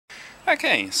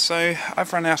Okay, so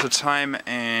I've run out of time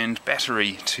and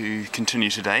battery to continue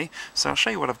today, so I'll show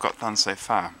you what I've got done so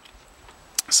far.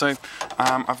 So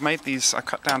I've made these, I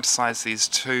cut down to size these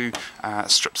two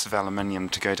strips of aluminium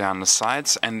to go down the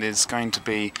sides, and there's going to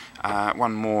be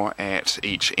one more at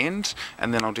each end,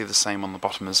 and then I'll do the same on the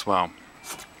bottom as well.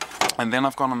 And then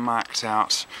I've gone and marked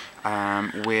out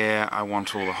where I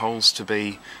want all the holes to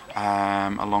be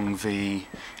along the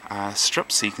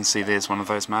strip, so you can see there's one of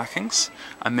those markings.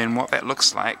 And then what that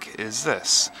looks like is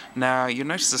this. Now you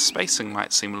notice the spacing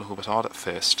might seem a little bit odd at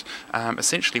first.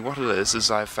 Essentially what it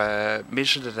is I've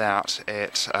measured it out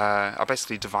at, I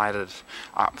basically divided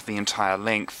up the entire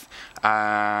length,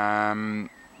 and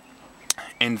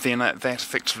then that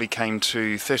effectively came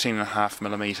to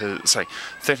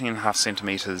 13.5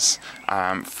 centimeters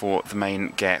for the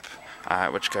main gap,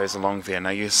 which goes along there. Now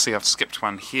you see I've skipped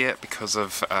one here because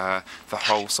of the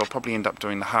hole, so I'll probably end up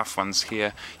doing the half ones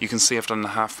here. You can see I've done the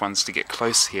half ones to get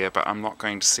close here, but I'm not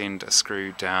going to send a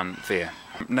screw down there.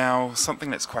 Now, something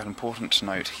that's quite important to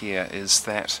note here is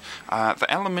that the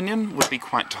aluminium would be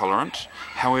quite tolerant,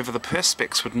 however the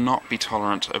perspex would not be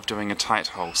tolerant of doing a tight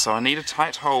hole. So I need a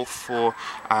tight hole for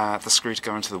the screw to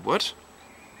go into the wood.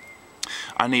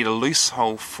 I need a loose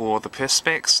hole for the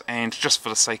perspex, and just for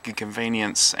the sake of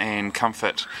convenience and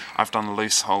comfort, I've done a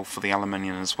loose hole for the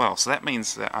aluminium as well. So that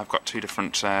means that I've got two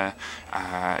different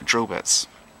drill bits.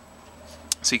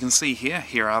 So you can see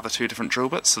here are the two different drill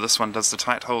bits. So this one does the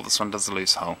tight hole, this one does the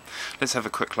loose hole. Let's have a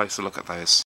quick closer look at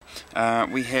those.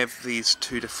 We have these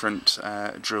two different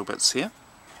drill bits here,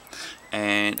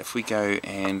 and if we go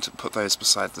and put those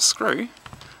beside the screw,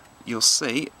 you'll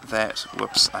see that,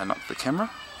 whoops, I knocked the camera.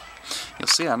 You'll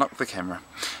see I knocked the camera.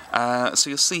 So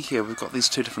you'll see here we've got these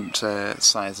two different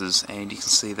sizes, and you can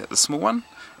see that the small one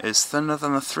is thinner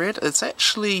than the thread. It's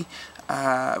actually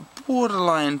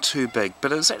borderline too big,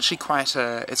 but it's actually quite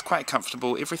it's quite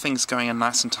comfortable. Everything's going in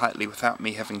nice and tightly without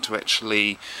me having to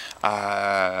actually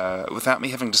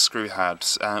screw hard,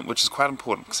 which is quite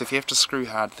important, because if you have to screw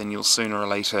hard, then you'll sooner or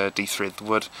later de-thread the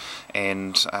wood,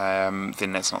 and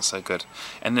then that's not so good.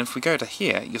 And then if we go to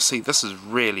here, you'll see this is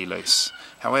really loose.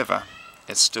 However,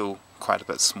 it's still quite a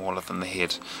bit smaller than the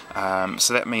head,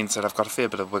 so that means that I've got a fair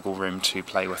bit of wiggle room to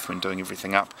play with when doing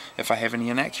everything up if I have any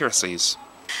inaccuracies.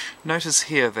 Notice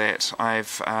here that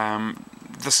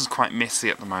this is quite messy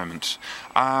at the moment.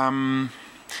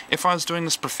 If I was doing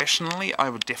this professionally, I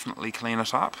would definitely clean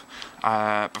it up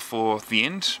before the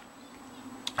end.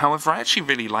 However, I actually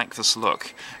really like this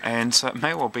look, and so it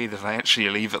may well be that I actually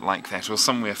leave it like that, or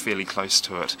somewhere fairly close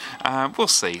to it. We'll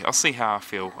see. I'll see how I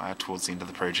feel towards the end of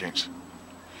the project.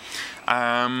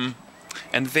 And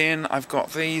then I've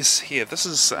got these here. This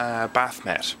is bath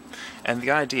mat, and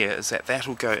the idea is that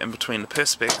that'll go in between the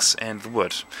perspex and the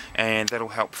wood, and that'll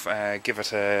help give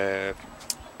it a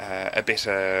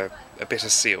better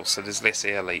seal, so there's less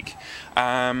air leak.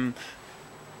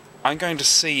 I'm going to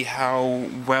see how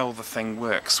well the thing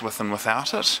works with and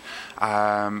without it,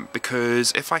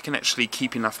 because if I can actually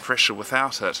keep enough pressure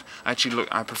without it, I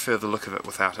prefer the look of it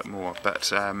without it more. But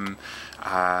yeah,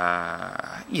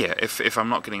 if I'm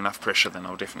not getting enough pressure, then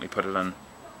I'll definitely put it in.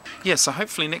 Yeah, so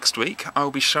hopefully next week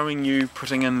I'll be showing you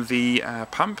putting in the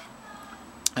pump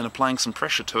and applying some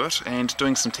pressure to it, and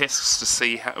doing some tests to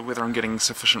see whether I'm getting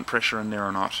sufficient pressure in there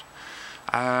or not.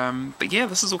 But yeah,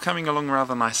 this is all coming along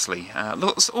rather nicely.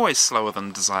 It's always slower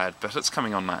than desired, but it's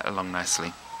coming along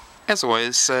nicely. As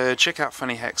always, check out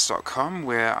FunnyHacks.com,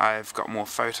 where I've got more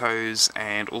photos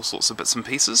and all sorts of bits and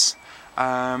pieces.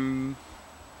 Yeah,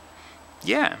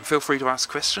 feel free to ask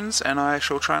questions, and I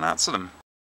shall try and answer them.